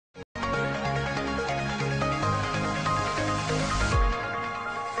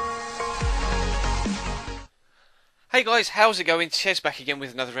Hey guys, how's it going? Ches back again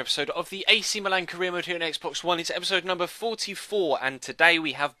with another episode of the AC Milan career mode here on Xbox One. It's episode number 44, and today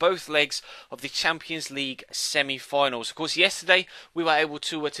we have both legs of the Champions League semi-finals. Of course, yesterday we were able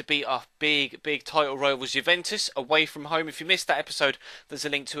to beat our big title rivals Juventus away from home. If you missed that episode, there's a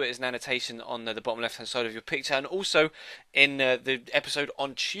link to it as an annotation on the bottom left-hand side of your picture. And also in the episode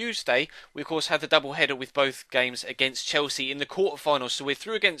on Tuesday, we of course had the double header with both games against Chelsea in the quarterfinals. So we're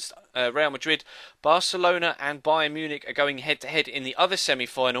through against Real Madrid, Barcelona, and Bayern Munich are going head-to-head in the other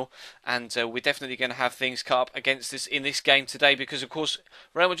semi-final, and we're definitely going to have things cut up against us in this game today because, of course,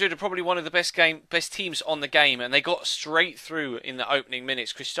 Real Madrid are probably one of the best teams on the game, and they got straight through in the opening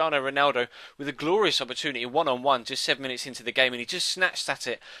minutes. Cristiano Ronaldo with a glorious opportunity, one-on-one, just 7 minutes into the game, and he just snatched at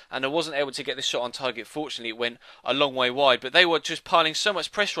it, and I wasn't able to get the shot on target. Fortunately, it went a long way wide, but they were just piling so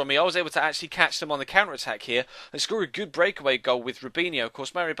much pressure on me. I was able to actually catch them on the counter-attack here and score a good breakaway goal with Rubinho. Of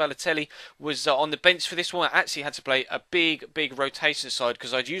course, Mario Balotelli was on the bench for this one. I actually had to play a big rotation side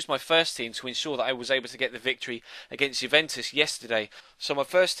because I'd used my first team to ensure that I was able to get the victory against Juventus yesterday. So my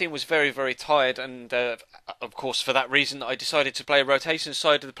first team was very tired, and of course for that reason I decided to play a rotation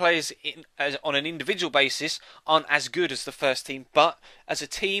side. The players on an individual basis aren't as good as the first team, but as a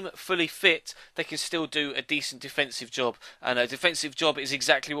team fully fit they can still do a decent defensive job, and a defensive job is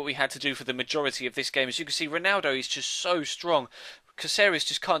exactly what we had to do for the majority of this game. As you can see, Ronaldo is just so strong. Caceres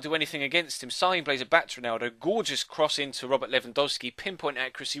just can't do anything against him. Sarri plays a back to Ronaldo. Gorgeous cross into Robert Lewandowski. Pinpoint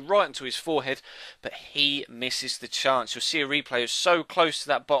accuracy right into his forehead. But he misses the chance. You'll see a replay of so close to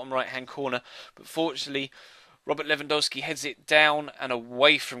that bottom right hand corner. But fortunately, Robert Lewandowski heads it down and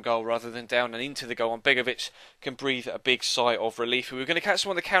away from goal rather than down and into the goal, and Begovic can breathe a big sigh of relief. We were going to catch them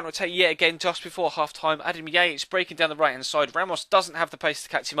on the counter-attack yet again just before half-time. Adam Yates breaking down the right-hand side. Ramos doesn't have the pace to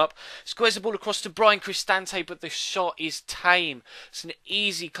catch him up. Squares the ball across to Brian Cristante, but the shot is tame. It's an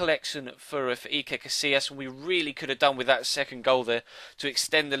easy collection for Iker Casillas, and we really could have done with that second goal there to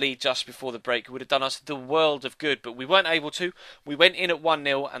extend the lead just before the break. It would have done us the world of good, but we weren't able to. We went in at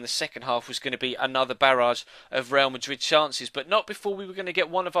 1-0, and the second half was going to be another barrage of Real Madrid chances, but not before we were going to get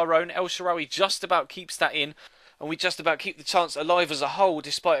one of our own. El Shaarawy just about keeps that in, and we just about keep the chance alive as a whole,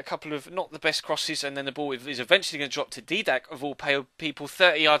 despite a couple of not the best crosses, and then the ball is eventually going to drop to Didac, of all people,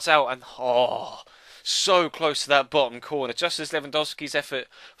 30 yards out, and so close to that bottom corner. Just as Lewandowski's effort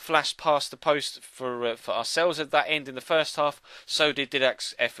flashed past the post for ourselves at that end in the first half, so did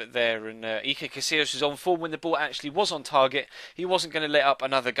Didak's effort there. And Iker Casillas was on form when the ball actually was on target. He wasn't going to let up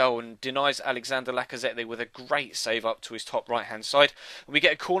another goal and denies Alexander Lacazette with a great save up to his top right hand side. And we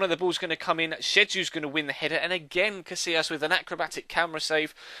get a corner, the ball's going to come in, Shedju's going to win the header, and again Casillas with an acrobatic camera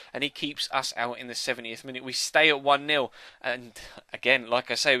save, and he keeps us out in the 70th minute. We stay at 1-0, and again, like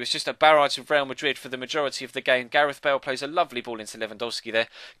I say, it was just a barrage of Real Madrid for the majority of the game. Gareth Bale plays a lovely ball into Lewandowski there.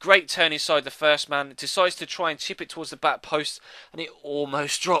 Great turn inside the first man. Decides to try and chip it towards the back post, and it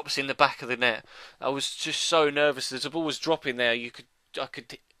almost drops in the back of the net. I was just so nervous as the ball was dropping there. I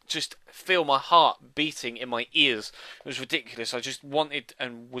could just feel my heart beating in my ears. It was ridiculous. I just wanted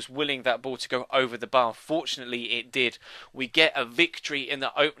and was willing that ball to go over the bar. Fortunately, it did. We get a victory in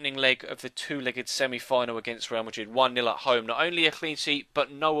the opening leg of the two-legged semi-final against Real Madrid, 1-0 at home. Not only a clean sheet, but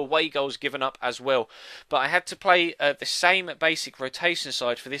no away goals given up as well. But I had to play the same basic rotation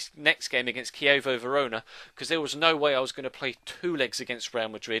side for this next game against Chievo Verona, because there was no way I was going to play two legs against Real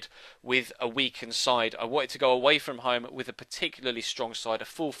Madrid with a weakened side. I wanted to go away from home with a particularly strong side, a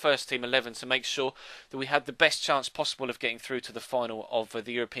full first team 11, to make sure that we had the best chance possible of getting through to the final of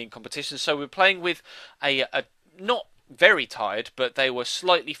the European competition. So we're playing with a not very tired, but they were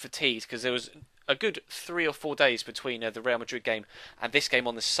slightly fatigued because there was a good 3 or 4 days between the Real Madrid game and this game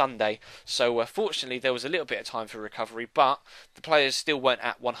on the Sunday. So fortunately there was a little bit of time for recovery, but the players still weren't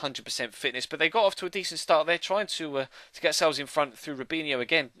at 100% fitness. But they got off to a decent start. They're trying to get themselves in front through Rubinho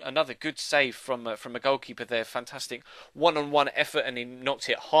again. Another good save from a goalkeeper there. Fantastic one-on-one effort, and he knocked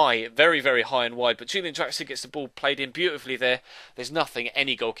it high, very high and wide. But Julian Draxler gets the ball played in beautifully there. There's nothing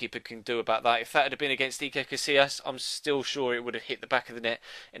any goalkeeper can do about that. If that had been against Iker Casillas, I'm still sure it would have hit the back of the net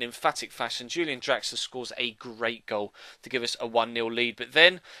in emphatic fashion. Julian Draxler scores a great goal to give us a 1-0 lead. But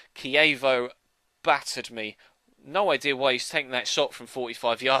then Chievo battered me. No idea why he's taking that shot from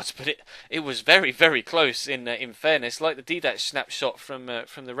 45 yards, but it was very close in fairness. Like the Didac snapshot from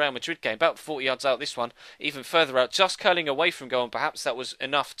the Real Madrid game, about 40 yards out. This one even further out, just curling away from goal, and perhaps that was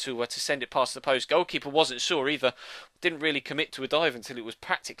enough to send it past the post. Goalkeeper wasn't sure either. Didn't really commit to a dive until it was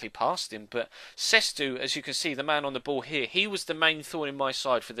practically past him. But Sestu, as you can see, the man on the ball here, he was the main thorn in my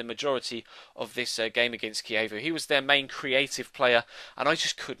side for the majority of this game against Chievo. He was their main creative player, and I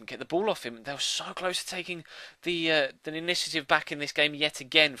just couldn't get the ball off him. They were so close to taking the initiative back in this game yet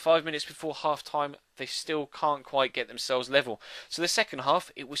again. 5 minutes before half time, they still can't quite get themselves level. So the second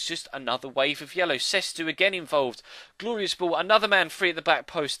half, it was just another wave of yellow. Sestu again involved. Glorious ball, another man free at the back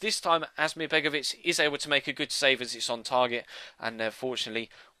post. This time, Asmir Begovic is able to make a good save as it's on target. And fortunately,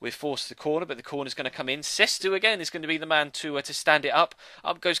 we're forced the corner, but the corner's going to come in. Sestu again is going to be the man to stand it up.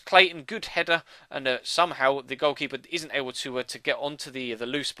 Up goes Clayton, good header, and somehow the goalkeeper isn't able to get onto the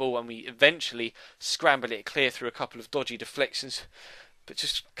loose ball, and we eventually scramble it clear through a couple of dodgy deflections. But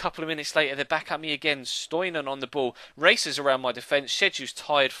just a couple of minutes later, they're back at me again. Stoinan on the ball, races around my defence. Shedju's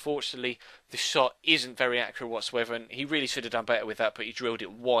tired. Fortunately, the shot isn't very accurate whatsoever, and he really should have done better with that, but he drilled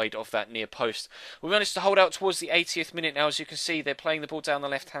it wide off that near post. We managed to hold out towards the 80th minute now. As you can see, they're playing the ball down the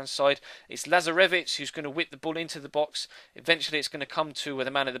left-hand side. It's Lazarevic who's going to whip the ball into the box. Eventually, it's going to come to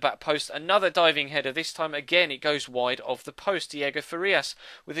the man at the back post. Another diving header. This time, again, it goes wide of the post. Diego Farias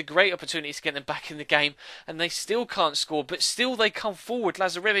with a great opportunity to get them back in the game, and they still can't score, but still they come forward.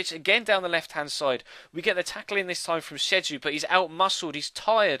 Lazarevic again down the left-hand side. We get the tackle in this time from Shedju, but he's out-muscled. He's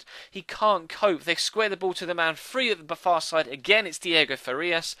tired. He can't cope. They square the ball to the man free at the far side. Again, it's Diego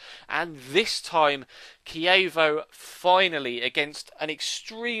Farias, and this time Chievo finally, against an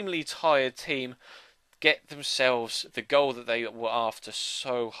extremely tired team, get themselves the goal that they were after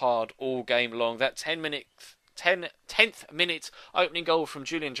so hard all game long. That 10th minute opening goal from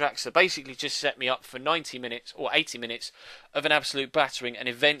Julian Draxler basically just set me up for 90 minutes or 80 minutes of an absolute battering, and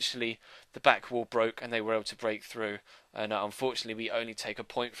eventually the back wall broke and they were able to break through, and unfortunately we only take a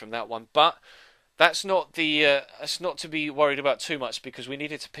point from that one. But that's not to be worried about too much, because we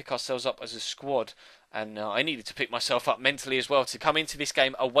needed to pick ourselves up as a squad, and I needed to pick myself up mentally as well to come into this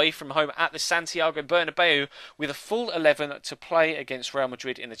game away from home at the Santiago Bernabeu with a full 11 to play against Real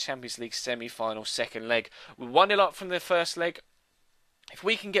Madrid in the Champions League semi-final second leg. We're 1-0 up from the first leg. If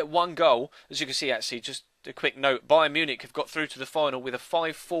we can get one goal, as you can see, actually, just a quick note, Bayern Munich have got through to the final with a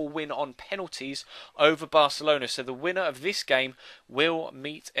 5-4 win on penalties over Barcelona. So the winner of this game will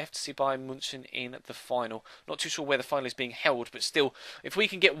meet FC Bayern München in the final. Not too sure where the final is being held, but still, if we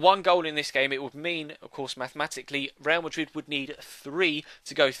can get one goal in this game, it would mean, of course, mathematically, Real Madrid would need 3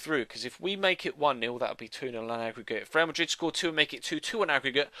 to go through. Because if we make it 1-0, that would be 2-0 on aggregate. If Real Madrid score 2 and make it 2-2 on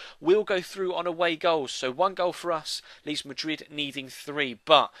aggregate, we'll go through on away goals. So 1 goal for us leaves Madrid needing 3.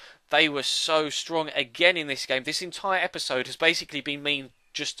 But they were so strong again in this game. This entire episode has basically been me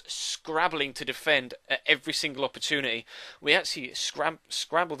just scrabbling to defend at every single opportunity. We actually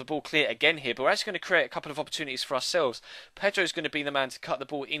scramble the ball clear again here, but we're actually going to create a couple of opportunities for ourselves. Pedro's going to be the man to cut the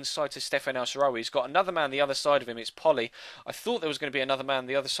ball inside to Stefan El Shaarawy. He's got another man the other side of him. It's Polly. I thought there was going to be another man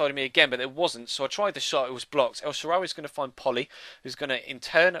the other side of me again, but there wasn't, so I tried the shot. It was blocked. El Shaarawy's going to find Polly, who's going to in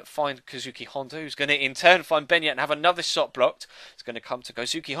turn find Kazuki Honda, who's going to in turn find Benyat and have another shot blocked. It's going to come to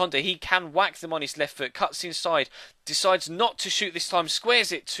Kazuki Honda. He can whack them on his left foot, cuts inside, decides not to shoot this time,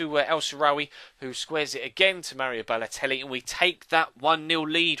 squares it to El Shaarawy, who squares it again to Mario Balotelli, and we take that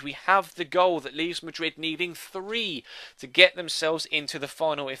 1-0 lead. We have the goal that leaves Madrid needing 3 to get themselves into the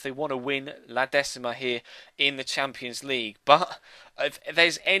final if they want to win La Decima here in the Champions League. But if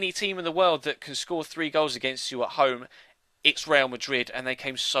there's any team in the world that can score 3 goals against you at home, it's Real Madrid, and they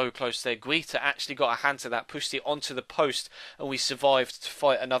came so close there. Guita actually got a hand to that, pushed it onto the post, and we survived to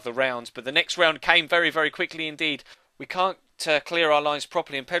fight another round. But the next round came very, very quickly indeed. We can't clear our lines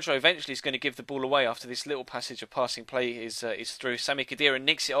properly, and Pedro eventually is going to give the ball away after this little passage of passing play is through. Sami Khedira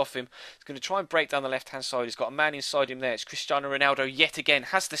nicks it off him. He's going to try and break down the left-hand side. He's got a man inside him there. It's Cristiano Ronaldo yet again.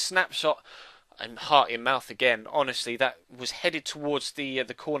 Has the snapshot. And heart in mouth again. Honestly, that was headed towards the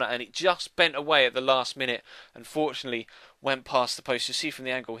corner, and it just bent away at the last minute. Unfortunately, went past the post. You see from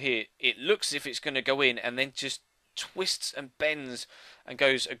the angle here, it looks as if it's going to go in, and then just twists and bends and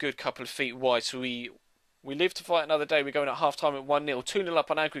goes a good couple of feet wide. So we live to fight another day. We're going at half-time at 1-0. 2-0 up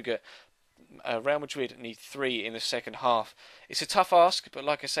on aggregate. Real Madrid need 3 in the second half. It's a tough ask, but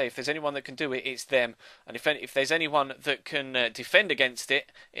like I say, if there's anyone that can do it, it's them. And if there's anyone that can defend against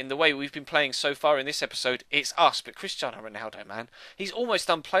it in the way we've been playing so far in this episode, it's us. But Cristiano Ronaldo, man, he's almost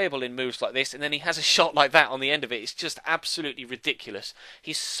unplayable in moves like this, and then he has a shot like that on the end of it. It's just absolutely ridiculous.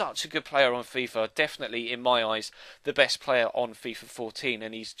 He's such a good player on FIFA. Definitely, in my eyes, the best player on FIFA 14,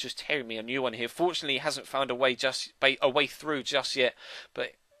 and he's just tearing me a new one here. Fortunately, he hasn't found a way through just yet,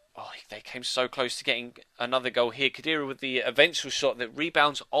 but they came so close to getting another goal here. Khedira with the eventual shot that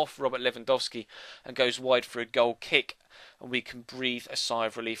rebounds off Robert Lewandowski and goes wide for a goal kick. And we can breathe a sigh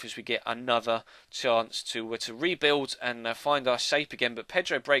of relief as we get another chance to rebuild and find our shape again. But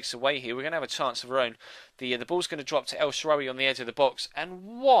Pedro breaks away here. We're going to have a chance of our own. The ball's going to drop to El Shaarawy on the edge of the box. And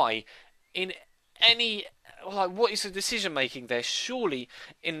why in any... what is the decision making there? Surely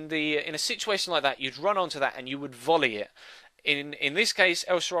in a situation like that, you'd run onto that and you would volley it. In this case,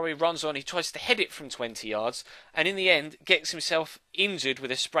 El Shaarawy runs on, he tries to head it from 20 yards, and in the end gets himself injured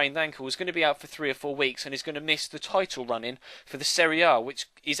with a sprained ankle. He's going to be out for 3 or 4 weeks, and he's going to miss the title run-in for the Serie A, which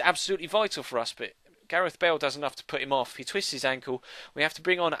is absolutely vital for us, but Gareth Bale does enough to put him off. He twists his ankle. We have to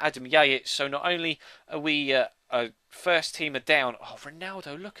bring on Adam Yajic, so not only are we a first teamer down. Oh,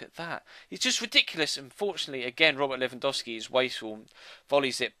 Ronaldo, look at that. It's just ridiculous. Unfortunately, again, Robert Lewandowski is wasteful,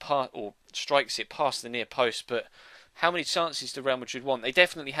 volleys it or strikes it past the near post, but how many chances do Real Madrid want? They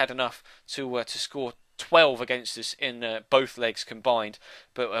definitely had enough to score 12 against us in both legs combined.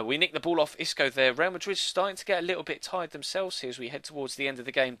 But we nicked the ball off Isco there. Real Madrid's starting to get a little bit tired themselves here as we head towards the end of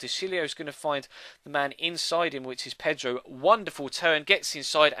the game. De Cilio's going to find the man inside him, which is Pedro. Wonderful turn, gets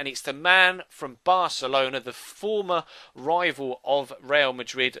inside, and it's the man from Barcelona, the former rival of Real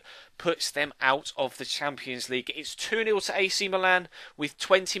Madrid, puts them out of the Champions League. It's 2-0 to AC Milan with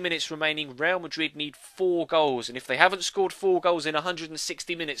 20 minutes remaining. Real Madrid need 4 goals, and if they haven't scored 4 goals in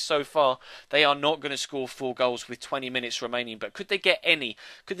 160 minutes so far, they are not going to score 4 goals with 20 minutes remaining. But could they get any?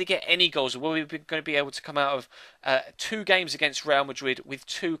 Could they get any goals? Or will we going to be able to come out of 2 games against Real Madrid with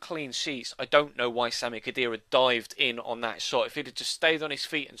 2 clean sheets? I don't know why Sami Khedira dived in on that shot. If he'd have just stayed on his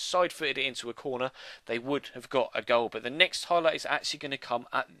feet and side-footed it into a corner, they would have got a goal. But the next highlight is actually going to come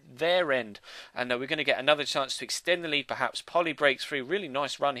at their end, and we're going to get another chance to extend the lead. Perhaps Polly breaks through. Really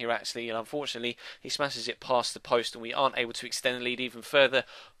nice run here actually, and unfortunately he smashes it past the post, and we aren't able to extend the lead even further.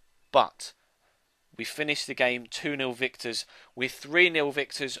 But we finished the game 2-0 victors. We're 3-0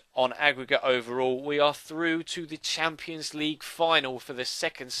 victors on aggregate overall. We are through to the Champions League final for the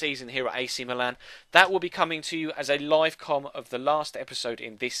second season here at AC Milan. That will be coming to you as a live com of the last episode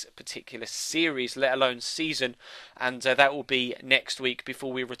in this particular series, let alone season. And that will be next week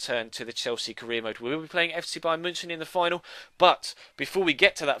before we return to the Chelsea career mode. We will be playing FC Bayern München in the final. But before we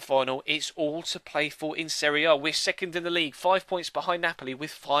get to that final, it's all to play for in Serie A. We're second in the league, 5 points behind Napoli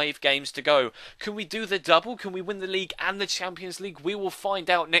with 5 games to go. Can we do the double? Can we win the league and the Champions League? We will find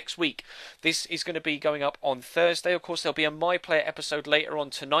out next week. This is going to be going up on Thursday. Of course, there'll be a My Player episode later on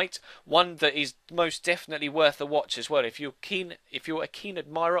tonight, one that is most definitely worth a watch as well. If you're a keen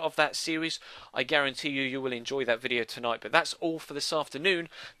admirer of that series, I guarantee you will enjoy that video tonight. But that's all for this afternoon.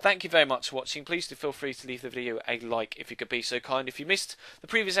 Thank you very much for watching. Please do feel free to leave the video a like if you could be so kind. If you missed the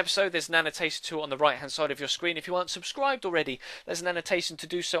previous episode, there's an annotation tool on the right hand side of your screen. If you aren't subscribed already, there's an annotation to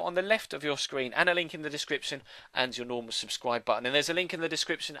do so on the left of your screen, and a link in the description and your normal subscribe button. And there's a link in the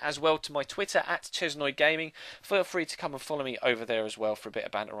description as well to my Twitter at Chesnoid Gaming. Feel free to come and follow me over there as well for a bit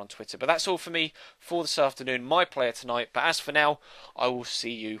of banter on Twitter. But that's all for me for this afternoon, My Player tonight. But as for now, I will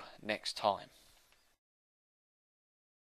see you next time.